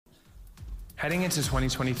Heading into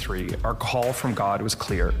 2023, our call from God was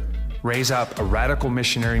clear. Raise up a radical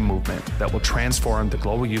missionary movement that will transform the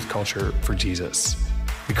global youth culture for Jesus.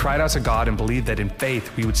 We cried out to God and believed that in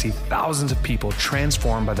faith, we would see thousands of people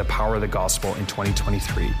transformed by the power of the gospel in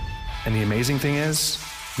 2023. And the amazing thing is,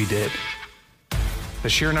 we did. The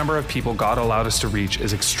sheer number of people God allowed us to reach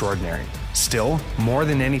is extraordinary. Still, more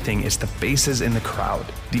than anything is the faces in the crowd,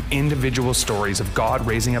 the individual stories of God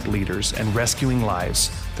raising up leaders and rescuing lives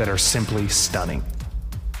that are simply stunning.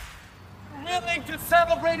 Willing to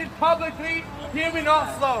celebrate it publicly here in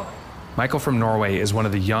Oslo. Michael from Norway is one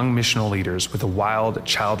of the young missional leaders with a wild,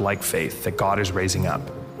 childlike faith that God is raising up.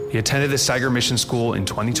 He attended the Steiger Mission School in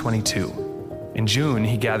 2022. In June,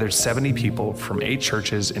 he gathered 70 people from 8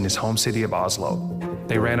 churches in his home city of Oslo.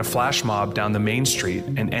 They ran a flash mob down the main street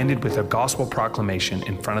and ended with a gospel proclamation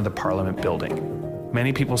in front of the Parliament building.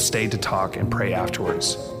 Many people stayed to talk and pray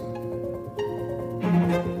afterwards.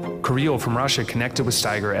 Kirill from Russia connected with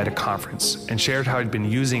Steiger at a conference and shared how he'd been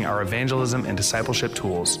using our evangelism and discipleship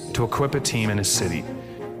tools to equip a team in his city.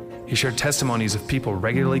 He shared testimonies of people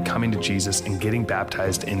regularly coming to Jesus and getting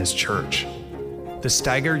baptized in his church. The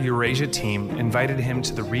Steiger Eurasia team invited him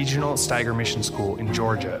to the regional Steiger Mission School in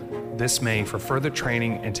Georgia this May for further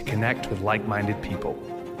training and to connect with like-minded people.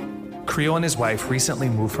 Kirill and his wife recently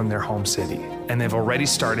moved from their home city, and they've already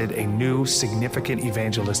started a new, significant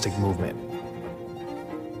evangelistic movement.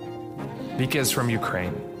 Vika is from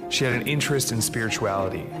Ukraine. She had an interest in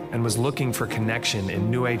spirituality and was looking for connection in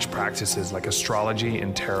New Age practices like astrology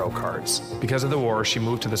and tarot cards. Because of the war, she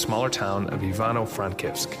moved to the smaller town of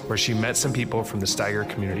Ivano-Frankivsk, where she met some people from the Steiger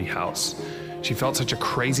Community House. She felt such a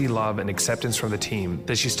crazy love and acceptance from the team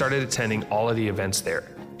that she started attending all of the events there.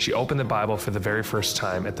 She opened the Bible for the very first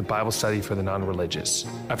time at the Bible study for the non-religious.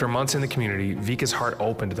 After months in the community, Vika's heart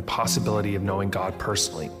opened to the possibility of knowing God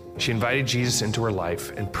personally. She invited Jesus into her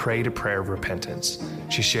life and prayed a prayer of repentance.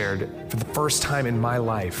 She shared, "For the first time in my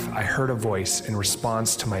life, I heard a voice in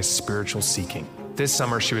response to my spiritual seeking." This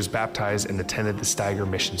summer, she was baptized and attended the Steiger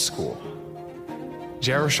Mission School.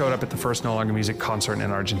 Jero showed up at the first No Longer Music concert in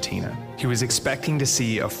Argentina. He was expecting to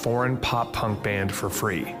see a foreign pop-punk band for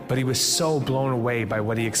free, but he was so blown away by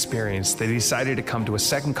what he experienced that he decided to come to a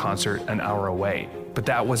second concert an hour away. But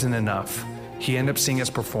that wasn't enough. He ended up seeing us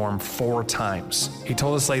perform 4 times. He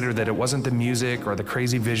told us later that it wasn't the music or the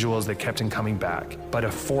crazy visuals that kept him coming back, but a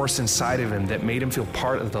force inside of him that made him feel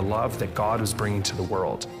part of the love that God was bringing to the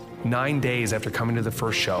world. 9 days after coming to the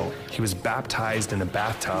first show, he was baptized in the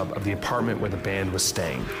bathtub of the apartment where the band was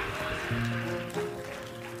staying.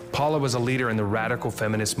 Paula was a leader in the radical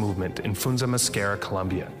feminist movement in Funza Mascara,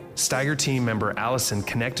 Colombia. Steiger team member Allison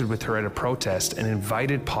connected with her at a protest and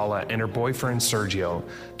invited Paula and her boyfriend Sergio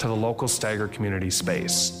to the local Steiger community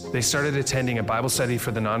space. They started attending a Bible study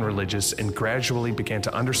for the non-religious and gradually began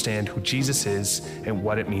to understand who Jesus is and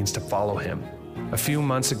what it means to follow him. A few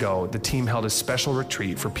months ago, the team held a special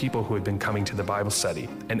retreat for people who had been coming to the Bible study.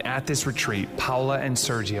 And at this retreat, Paula and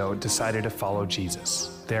Sergio decided to follow Jesus.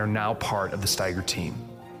 They are now part of the Steiger team.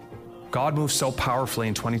 God moved so powerfully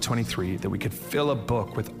in 2023 that we could fill a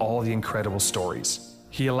book with all the incredible stories.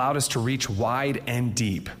 He allowed us to reach wide and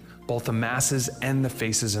deep, both the masses and the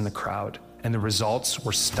faces in the crowd, and the results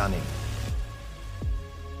were stunning.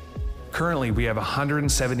 Currently, we have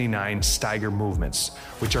 179 Steiger movements,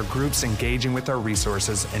 which are groups engaging with our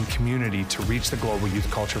resources and community to reach the global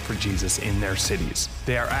youth culture for Jesus in their cities.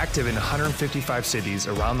 They are active in 155 cities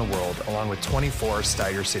around the world, along with 24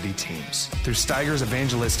 Steiger city teams. Through Steiger's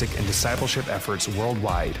evangelistic and discipleship efforts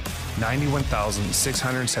worldwide,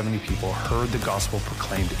 91,670 people heard the gospel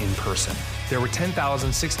proclaimed in person. There were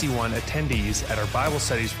 10,061 attendees at our Bible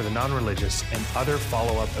studies for the non-religious and other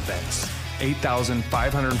follow-up events.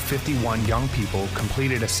 8,551 young people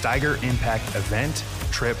completed a Steiger Impact event,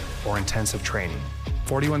 trip, or intensive training.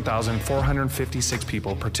 41,456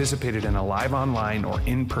 people participated in a live online or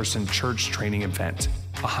in-person church training event.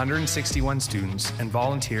 161 students and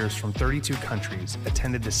volunteers from 32 countries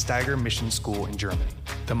attended the Steiger Mission School in Germany,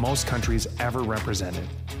 the most countries ever represented.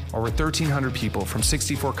 Over 1,300 people from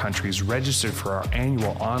 64 countries registered for our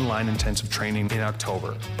annual online intensive training in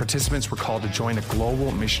October. Participants were called to join a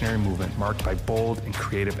global missionary movement marked by bold and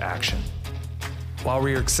creative action. While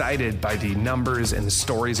we are excited by the numbers and the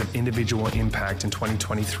stories of individual impact in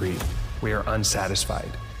 2023, we are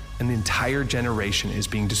unsatisfied, and the entire generation is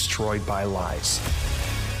being destroyed by lies.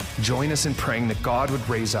 Join us in praying that God would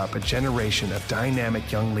raise up a generation of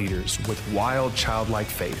dynamic young leaders with wild, childlike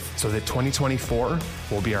faith so that 2024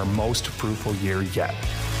 will be our most fruitful year yet.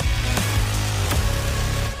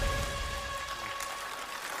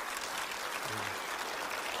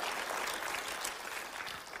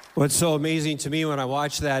 What's so amazing to me when I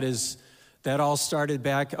watch that is That all started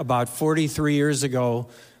back about 43 years ago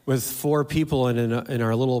with 4 people in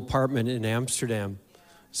our little apartment in Amsterdam.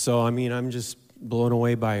 So, I mean, I'm just blown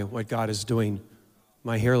away by what God is doing.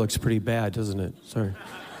 My hair looks pretty bad, doesn't it? Sorry.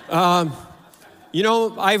 You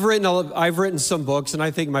know, I've written some books, and I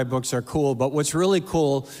think my books are cool, but what's really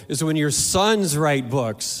cool is when your sons write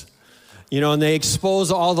books, you know, and they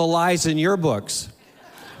expose all the lies in your books.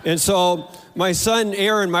 And so my son,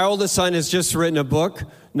 Aaron, my oldest son, has just written a book,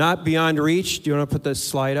 Not Beyond Reach. Do you want to put the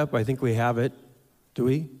slide up? I think we have it. Do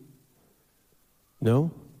we?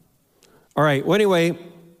 No? All right. Well, anyway,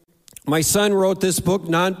 my son wrote this book,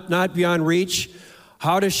 Not Beyond Reach,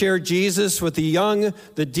 How to Share Jesus with the Young,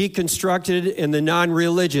 the Deconstructed, and the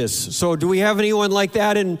Non-Religious. So do we have anyone like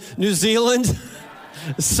that in New Zealand?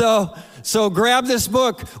 So grab this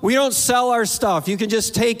book. We don't sell our stuff. You can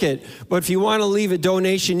just take it. But if you want to leave a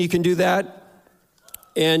donation, you can do that.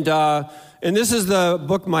 And this is the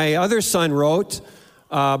book my other son wrote,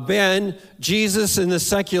 Ben, Jesus in the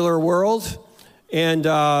Secular World, and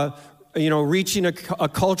reaching a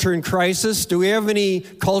culture in crisis. Do we have any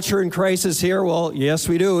culture in crisis here? Well, yes,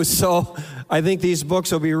 we do. So I think these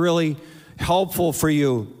books will be really helpful for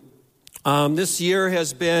you. This year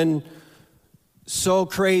has been so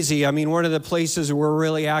crazy. I mean, one of the places we're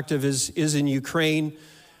really active is in Ukraine.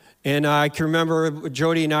 And I can remember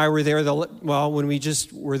Jody and I were there, when we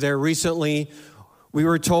just were there recently, we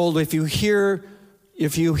were told if you hear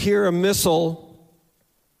a missile,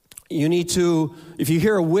 if you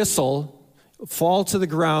hear a whistle, fall to the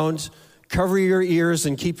ground, cover your ears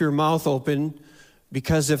and keep your mouth open,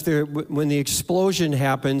 because when the explosion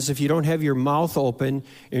happens, if you don't have your mouth open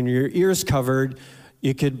and your ears covered,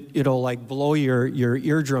 it'll like blow your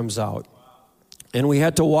eardrums out. And we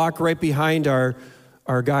had to walk right behind our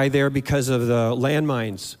guy there because of the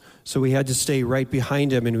landmines. So we had to stay right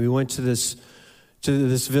behind him, and we went to this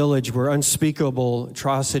village where unspeakable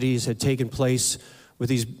atrocities had taken place,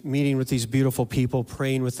 meeting with these beautiful people,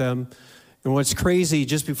 praying with them. And what's crazy,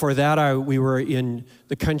 just before that, we were in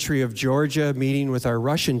the country of Georgia meeting with our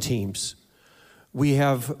Russian teams. We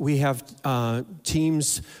have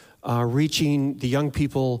teams reaching the young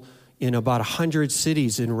people in about 100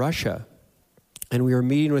 cities in Russia. And we were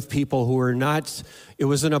meeting with people who were it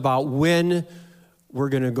wasn't about when we're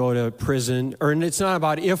going to go to prison, or it's not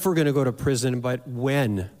about if we're going to go to prison, but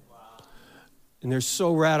when. And they're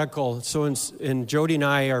so radical. And Jody and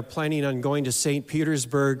I are planning on going to St.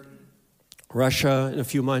 Petersburg, Russia, in a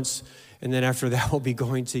few months. And then after that, we'll be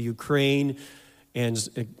going to Ukraine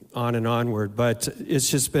and on and onward. But it's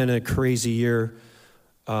just been a crazy year.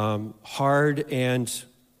 Hard and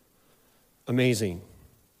amazing.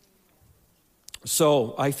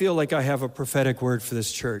 So I feel like I have a prophetic word for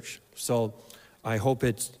this church. So I hope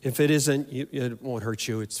if it isn't, it won't hurt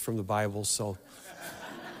you. It's from the Bible. So,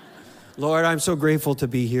 Lord, I'm so grateful to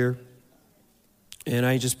be here. And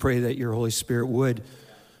I just pray that your Holy Spirit would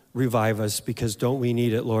revive us, because don't we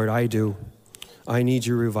need it, Lord? I do. I need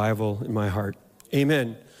your revival in my heart.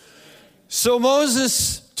 Amen. So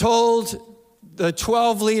Moses told the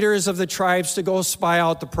 12 leaders of the tribes to go spy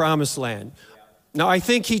out the promised land. Now, I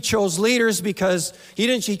think he chose leaders because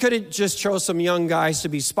he couldn't just chose some young guys to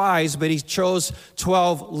be spies, but he chose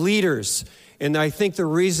 12 leaders. And I think the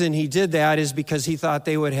reason he did that is because he thought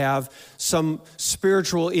they would have some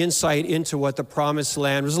spiritual insight into what the promised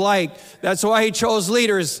land was like. That's why he chose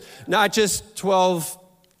leaders, not just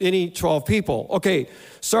any 12 people. Okay,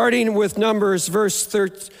 starting with Numbers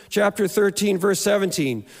chapter 13, verse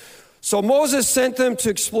 17. So Moses sent them to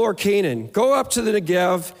explore Canaan. Go up to the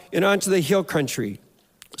Negev and onto the hill country.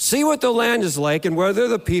 See what the land is like and whether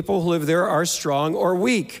the people who live there are strong or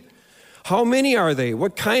weak. How many are they?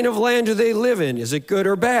 What kind of land do they live in? Is it good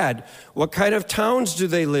or bad? What kind of towns do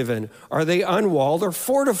they live in? Are they unwalled or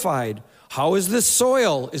fortified? How is the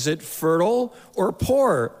soil? Is it fertile or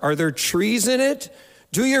poor? Are there trees in it?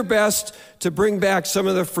 Do your best to bring back some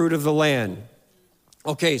of the fruit of the land.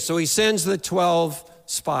 Okay, so he sends the 12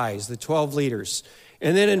 spies, the 12 leaders.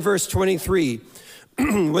 And then in verse 23,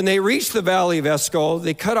 when they reached the valley of Eshcol,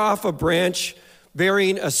 they cut off a branch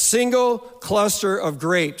bearing a single cluster of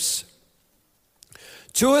grapes.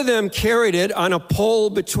 2 of them carried it on a pole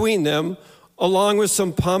between them, along with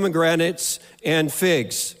some pomegranates and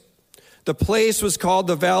figs. The place was called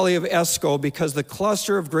the Valley of Eshcol because the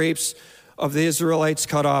cluster of grapes of the Israelites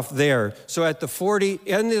cut off there. So at the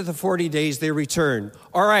end of the 40 days, they returned.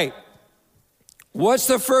 All right. What's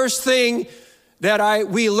the first thing that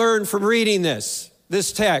we learned from reading this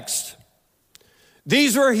text?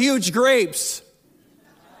 These were huge grapes.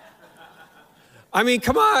 I mean,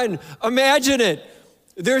 come on, imagine it.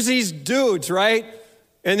 There's these dudes, right?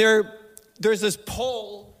 And there's this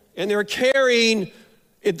pole, And they're carrying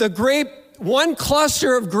one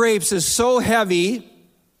cluster of grapes is so heavy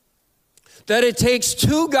that it takes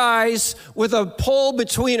two guys with a pole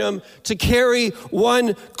between them to carry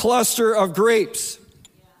one cluster of grapes.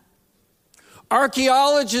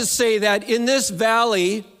 Archaeologists say that in this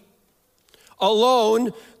valley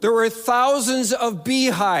alone, there were thousands of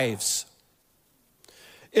beehives.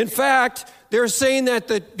 In fact, they're saying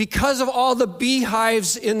that because of all the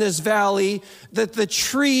beehives in this valley, that the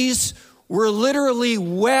trees were literally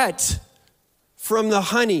wet from the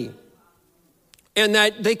honey. And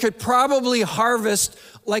that they could probably harvest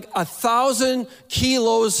like 1,000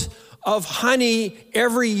 kilos of honey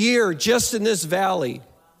every year just in this valley.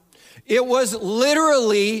 It was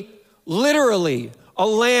literally a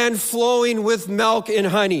land flowing with milk and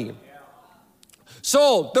honey.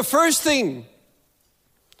 So the first thing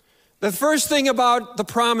about the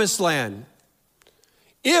promised land,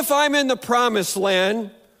 if I'm in the promised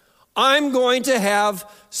land, I'm going to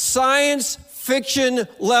have science fiction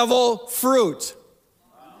level fruit.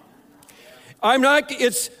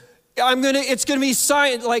 It's going to be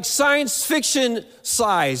science fiction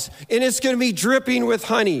size, and it's going to be dripping with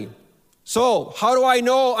honey. So, how do I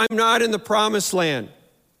know I'm not in the promised land?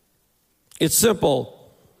 It's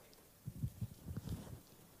simple.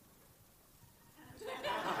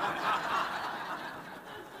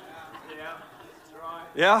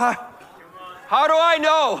 Yeah? How do I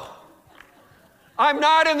know I'm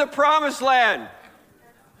not in the promised land?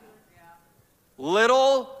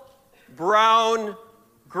 Little brown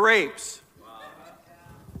grapes.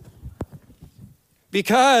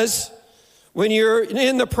 Because when you're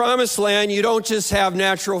in the promised land, you don't just have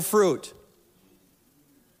natural fruit.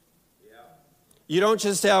 You don't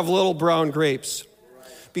just have little brown grapes.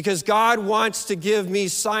 Because God wants to give me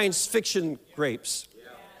science fiction grapes.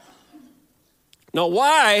 Now,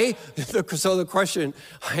 why? So the question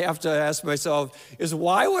I have to ask myself is,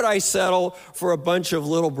 why would I settle for a bunch of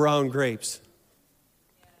little brown grapes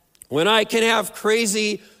when I can have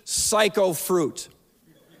crazy psycho fruit?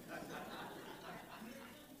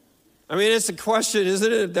 I mean, it's a question,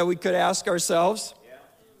 isn't it, that we could ask ourselves?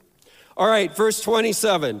 All right, verse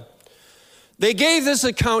 27. They gave this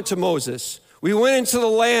account to Moses. We went into the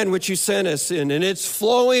land which you sent us in, and it's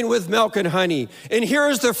flowing with milk and honey. And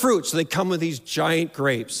here's the fruit. So they come with these giant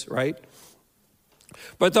grapes, right?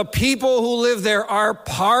 But the people who live there are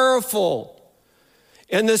powerful,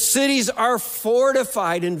 and the cities are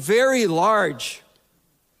fortified and very large.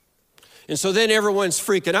 And so then everyone's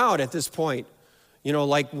freaking out at this point. You know,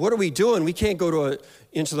 like, what are we doing? We can't go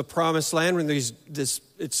into the promised land when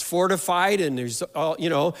it's fortified and there's all,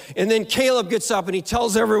 And then Caleb gets up and he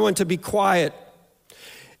tells everyone to be quiet.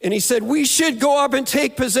 And he said, we should go up and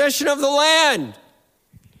take possession of the land.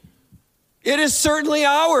 It is certainly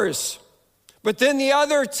ours. But then the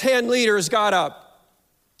other 10 leaders got up.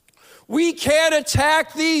 We can't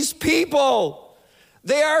attack these people.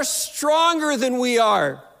 They are stronger than we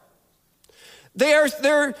are.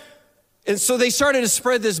 And so they started to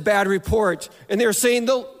spread this bad report. And they were saying,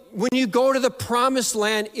 when you go to the promised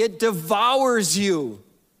land, it devours you.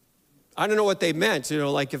 I don't know what they meant,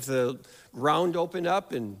 like if the ground opened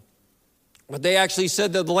up. But they actually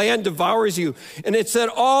said that the land devours you. And it said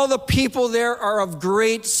all the people there are of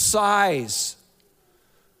great size.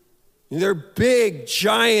 They're big,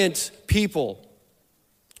 giant people.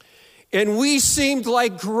 And we seemed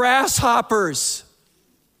like grasshoppers.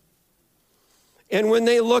 And when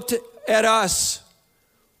they looked at us,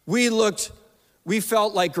 we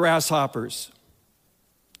felt like grasshoppers.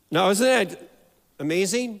 Now, isn't that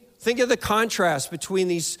amazing? Think of the contrast between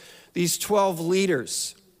these 12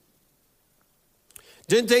 leaders.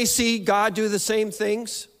 Didn't they see God do the same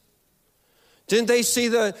things? Didn't they see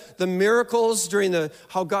the miracles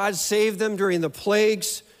how God saved them during the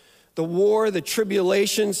plagues, the war, the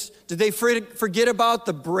tribulations? Did they forget about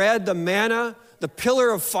the bread, the manna, the pillar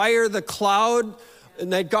of fire, the cloud,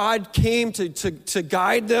 and that God came to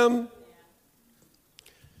guide them?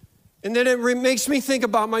 And then it makes me think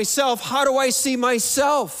about myself. How do I see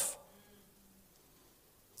myself?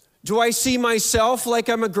 Do I see myself like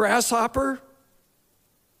I'm a grasshopper?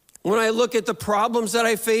 When I look at the problems that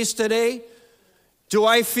I face today, do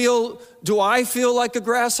I feel like a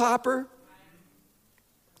grasshopper?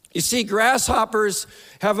 You see, grasshoppers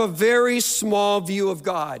have a very small view of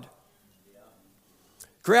God.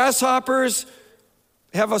 Grasshoppers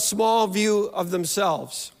have a small view of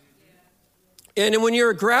themselves. And when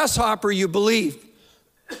you're a grasshopper, you believe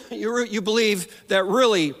that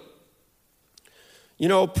really,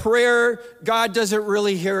 prayer, God doesn't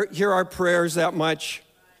really hear our prayers that much.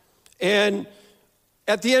 And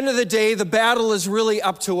at the end of the day, the battle is really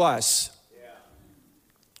up to us.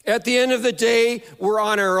 At the end of the day, we're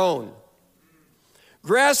on our own.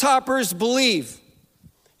 Grasshoppers believe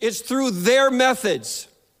it's through their methods,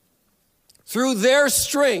 through their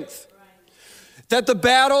strength, that the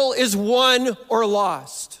battle is won or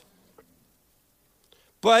lost.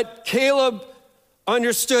 But Caleb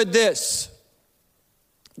understood this.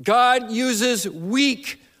 God uses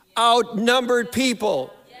weak, outnumbered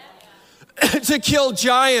people to kill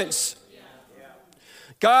giants.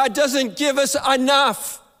 God doesn't give us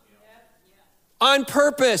enough on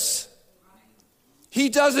purpose. He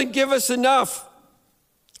doesn't give us enough.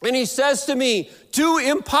 And he says to me, do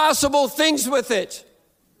impossible things with it.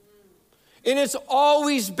 And it's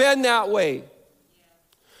always been that way.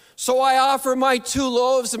 So I offer my 2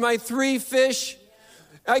 loaves and my 3 fish.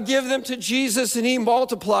 I give them to Jesus and he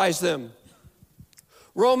multiplies them.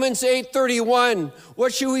 Romans 8:31,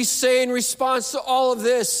 what should we say in response to all of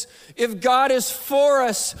this? If God is for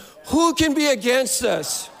us, who can be against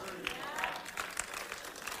us?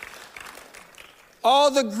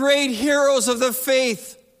 All the great heroes of the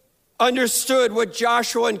faith understood what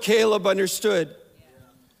Joshua and Caleb understood.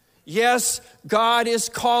 Yes, God is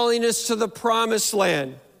calling us to the promised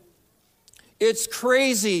land. It's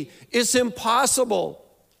crazy. It's impossible.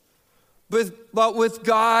 But with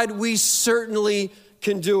God, we certainly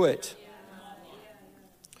can do it.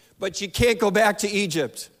 But you can't go back to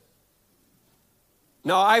Egypt.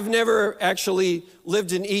 Now, I've never actually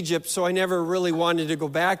lived in Egypt, so I never really wanted to go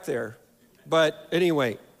back there. But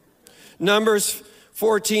anyway, Numbers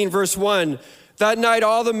 14, verse 1. That night,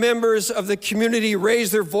 all the members of the community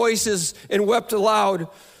raised their voices and wept aloud.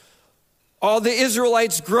 All the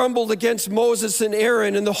Israelites grumbled against Moses and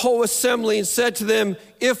Aaron and the whole assembly and said to them,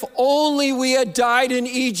 if only we had died in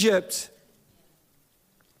Egypt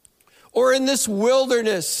or in this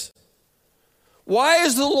wilderness. Why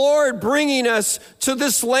is the Lord bringing us to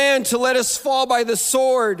this land to let us fall by the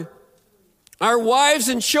sword? Our wives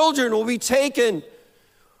and children will be taken.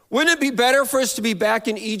 Wouldn't it be better for us to be back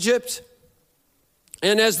in Egypt?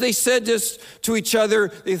 And as they said this to each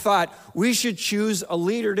other, they thought, we should choose a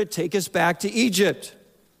leader to take us back to Egypt.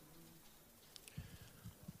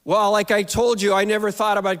 Well, like I told you, I never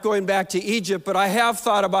thought about going back to Egypt, but I have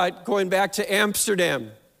thought about going back to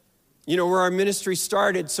Amsterdam, where our ministry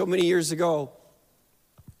started so many years ago.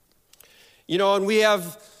 And we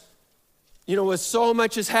have, with so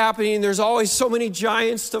much is happening, there's always so many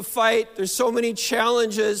giants to fight. There's so many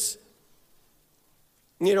challenges,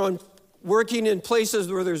 and working in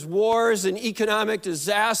places where there's wars and economic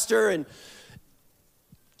disaster and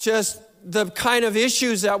just the kind of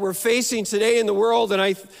issues that we're facing today in the world.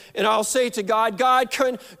 And I'll say to God,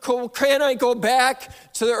 can I go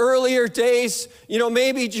back to the earlier days?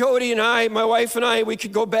 Maybe Jody and I, my wife and I, we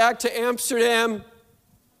could go back to Amsterdam,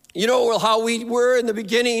 how we were in the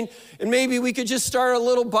beginning. And maybe we could just start a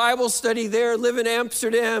little Bible study there, live in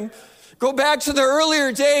Amsterdam. Go back to the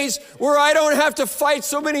earlier days where I don't have to fight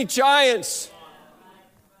so many giants.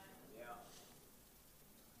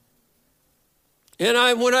 And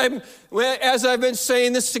as I've been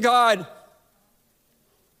saying this to God,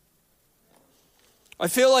 I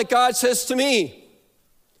feel like God says to me,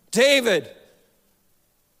 David,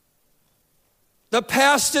 the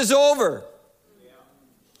past is over.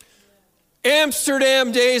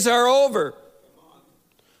 Amsterdam days are over.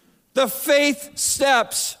 The faith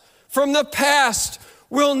steps from the past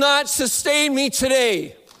will not sustain me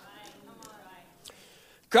today.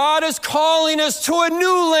 God is calling us to a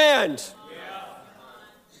new land.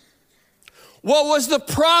 What was the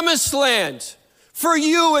promised land for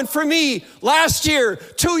you and for me last year,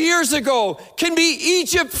 2 years ago, can be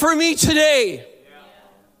Egypt for me today.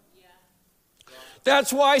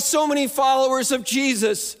 That's why so many followers of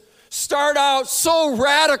Jesus start out so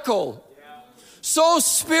radical, so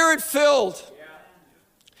spirit-filled,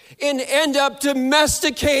 and end up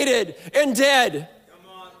domesticated and dead.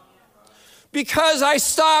 Because I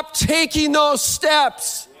stopped taking those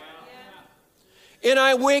steps. And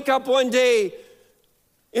I wake up one day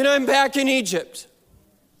and I'm back in Egypt.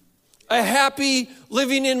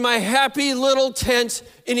 Living in my happy little tent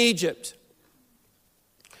in Egypt.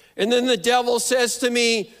 And then the devil says to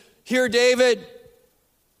me, here, David,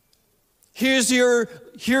 here's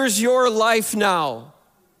your life now.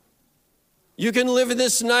 You can live in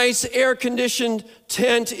this nice air-conditioned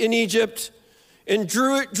tent in Egypt and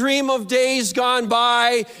dream of days gone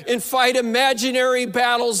by and fight imaginary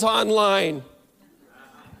battles online.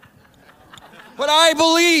 But I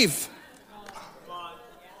believe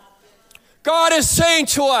God is saying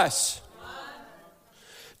to us,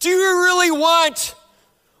 do you really want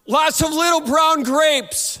lots of little brown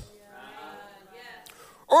grapes?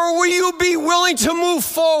 Or will you be willing to move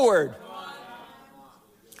forward?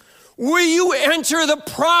 Will you enter the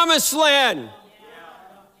promised land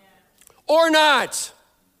or not?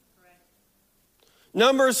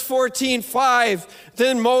 Numbers 14:5.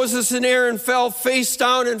 Then Moses and Aaron fell face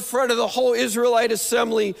down in front of the whole Israelite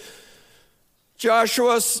assembly.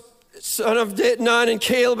 Joshua, son of Nun, and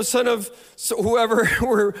Caleb, son of whoever,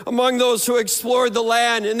 were among those who explored the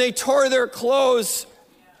land, and they tore their clothes.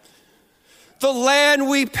 The land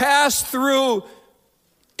we passed through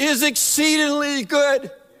is exceedingly good.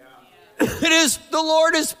 It is, the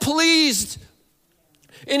Lord is pleased,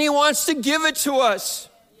 and he wants to give it to us.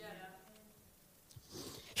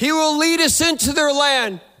 He will lead us into their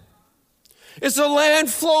land. It's a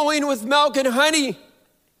land flowing with milk and honey.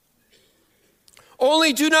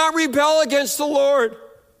 Only do not rebel against the Lord.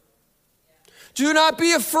 Do not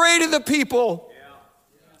be afraid of the people.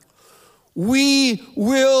 We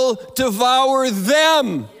will devour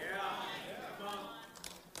them.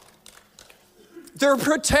 Their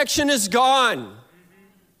protection is gone.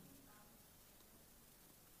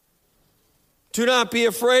 Do not be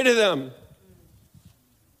afraid of them.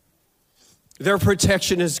 Their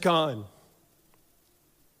protection is gone.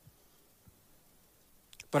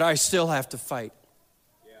 But I still have to fight.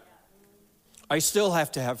 I still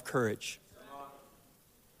have to have courage.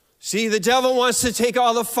 See, the devil wants to take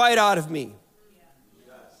all the fight out of me.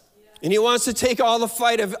 And he wants to take all the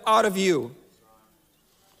fight out of you.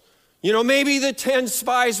 You know, maybe the 10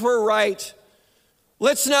 spies were right.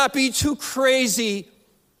 Let's not be too crazy.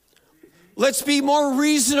 Let's be more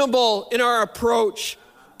reasonable in our approach.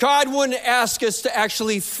 God wouldn't ask us to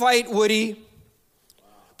actually fight, would he?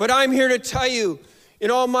 But I'm here to tell you, in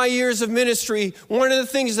all my years of ministry, one of the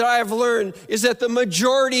things that I have learned is that the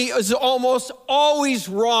majority is almost always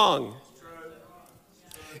wrong.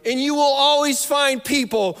 And you will always find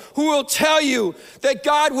people who will tell you that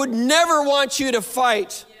God would never want you to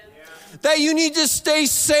fight. That you need to stay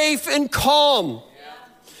safe and calm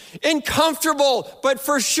and comfortable. But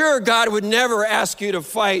for sure, God would never ask you to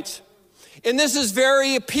fight. And this is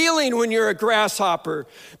very appealing when you're a grasshopper,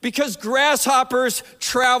 because grasshoppers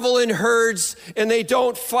travel in herds and they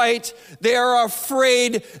don't fight. They are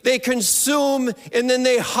afraid, they consume, and then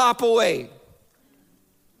they hop away.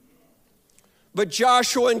 But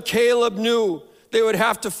Joshua and Caleb knew they would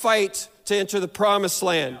have to fight to enter the promised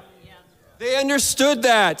land. They understood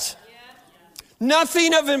that.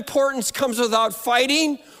 Nothing of importance comes without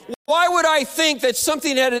fighting. Why would I think that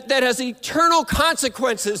something that has eternal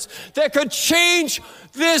consequences, that could change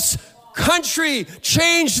this country,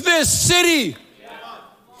 change this city,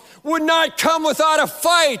 would not come without a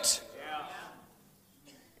fight?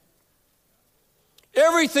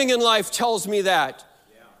 Everything in life tells me that.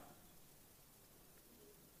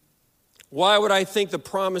 Why would I think the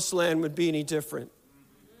promised land would be any different?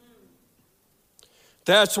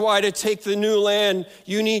 That's why to take the new land,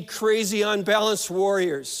 you need crazy, unbalanced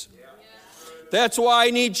warriors. That's why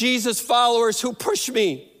I need Jesus followers who push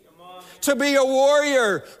me to be a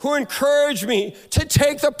warrior, who encourage me to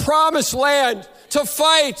take the promised land, to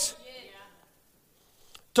fight.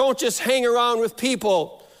 Don't just hang around with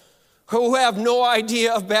people who have no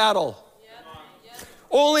idea of battle.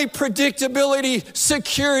 Only predictability,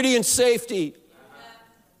 security, and safety.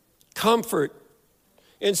 Comfort.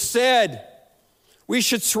 Instead, we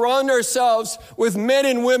should surround ourselves with men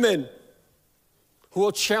and women who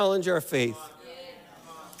will challenge our faith.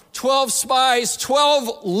 12 spies,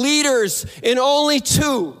 12 leaders, and only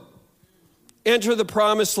 2 enter the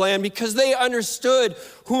promised land because they understood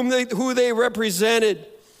who they represented.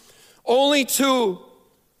 Only 2.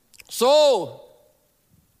 So,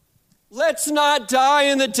 let's not die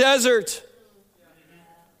in the desert,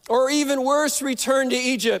 or even worse, return to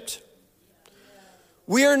Egypt.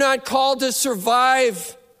 We are not called to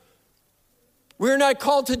survive. We are not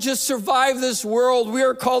called to just survive this world. We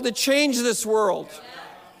are called to change this world.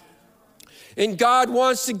 And God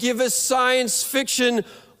wants to give us science fiction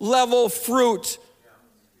level fruit.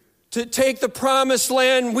 To take the promised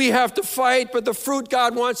land, we have to fight, but the fruit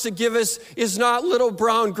God wants to give us is not little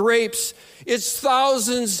brown grapes. It's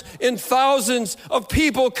thousands and thousands of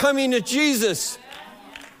people coming to Jesus.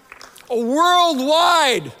 A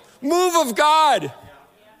worldwide move of God.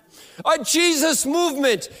 A Jesus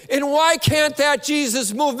movement. And why can't that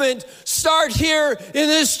Jesus movement start here in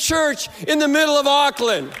this church in the middle of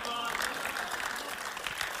Auckland?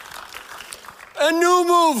 A new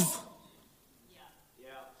move.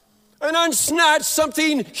 Not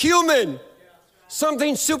something human,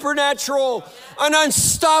 something supernatural, an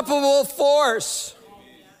unstoppable force.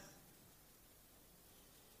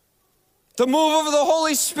 The move of the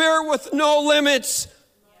Holy Spirit with no limits,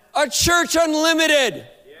 a church unlimited.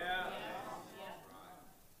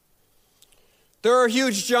 There are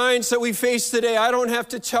huge giants that we face today. I don't have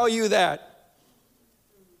to tell you that.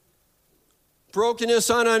 Brokenness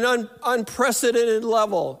on an unprecedented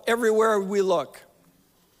level everywhere we look.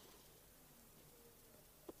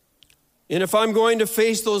 And if I'm going to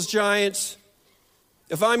face those giants,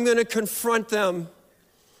 if I'm going to confront them,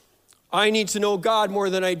 I need to know God more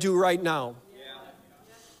than I do right now.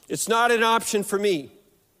 It's not an option for me.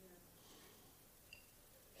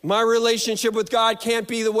 My relationship with God can't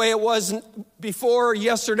be the way it was before,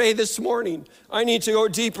 yesterday, this morning. I need to go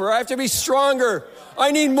deeper. I have to be stronger.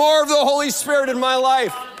 I need more of the Holy Spirit in my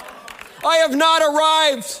life. I have not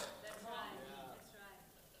arrived.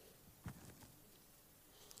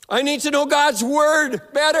 I need to know God's word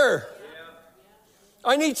better.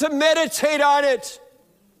 I need to meditate on it.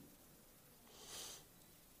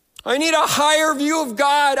 I need a higher view of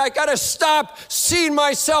God. I got to stop seeing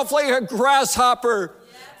myself like a grasshopper.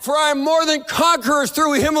 For I am more than conquerors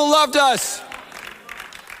through him who loved us.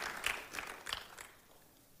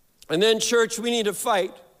 And then, church, we need to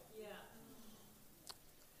fight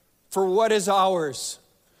for what is ours.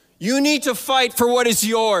 You need to fight for what is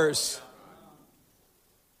yours.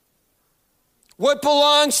 What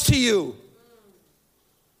belongs to you?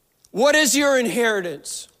 What is your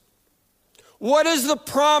inheritance? What is the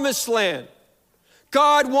promised land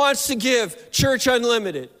God wants to give Church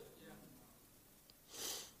Unlimited?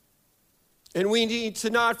 And we need to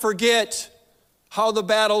not forget how the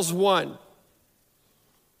battle's won.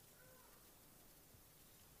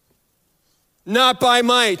 Not by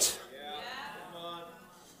might,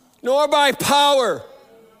 nor by power,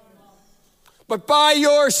 but by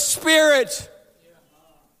your Spirit.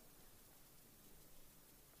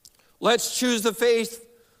 Let's choose the faith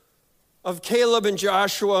of Caleb and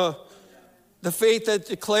Joshua, the faith that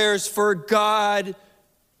declares, for God,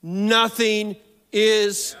 nothing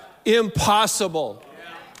is impossible.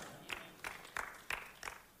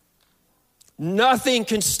 Nothing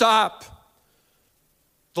can stop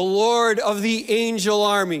the Lord of the angel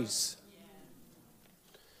armies.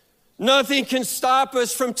 Nothing can stop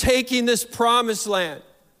us from taking this promised land.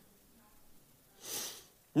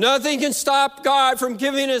 Nothing can stop God from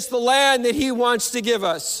giving us the land that he wants to give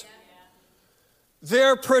us.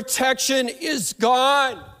 Their protection is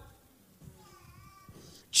gone.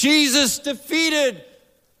 Jesus defeated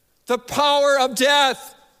the power of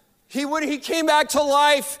death. When he came back to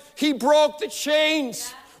life, he broke the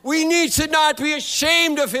chains. We need to not be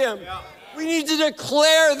ashamed of him. We need to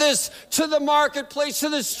declare this to the marketplace, to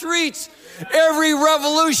the streets. Every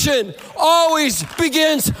revolution always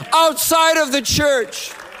begins outside of the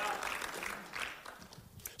church.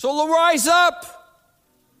 So rise up.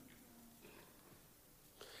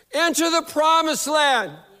 Enter the promised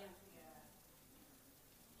land.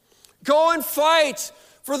 Go and fight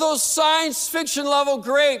for those science fiction level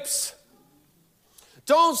grapes.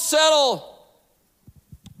 Don't settle.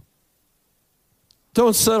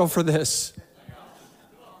 Don't settle for this.